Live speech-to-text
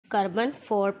carbon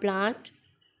for plant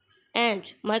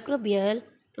and microbial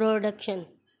production.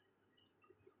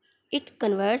 It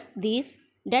converts these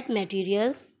dead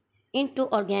materials into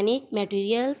organic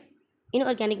materials,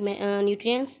 inorganic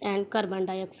nutrients and carbon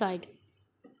dioxide.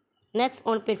 Next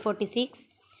on page 46,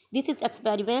 this is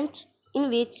experiment in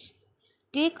which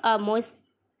take a moist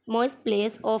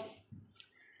piece of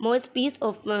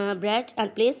bread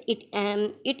and place it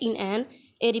in an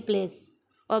airy place.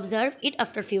 Observe it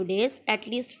after few days, at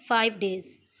least 5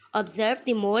 days. Observe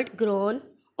the mold grown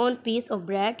on piece of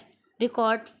bread.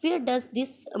 Record where does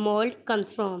this mold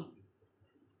comes from.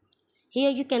 Here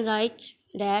you can write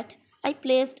that I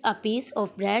placed a piece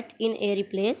of bread in airy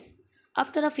place.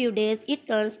 After a few days it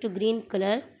turns to green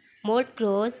color. Mold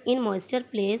grows in moisture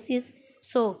places.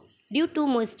 So due to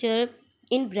moisture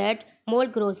in bread,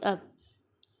 mold grows up.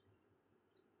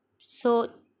 So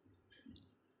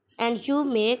and you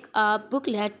make a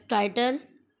booklet titled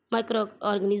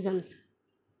microorganisms.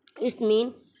 It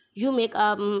means you make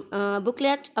a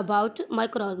booklet about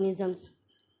microorganisms.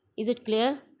 Is it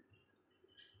clear?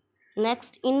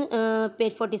 Next in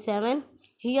page 47,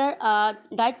 here a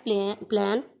diet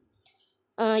plan.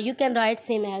 You can write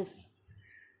same as.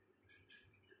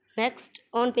 Next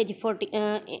on page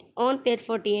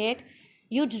 48,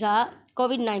 you draw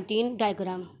COVID-19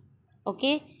 diagram.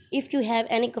 Okay, if you have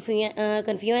any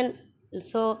confusion,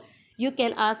 so you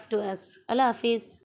can ask to us. Allah Hafiz.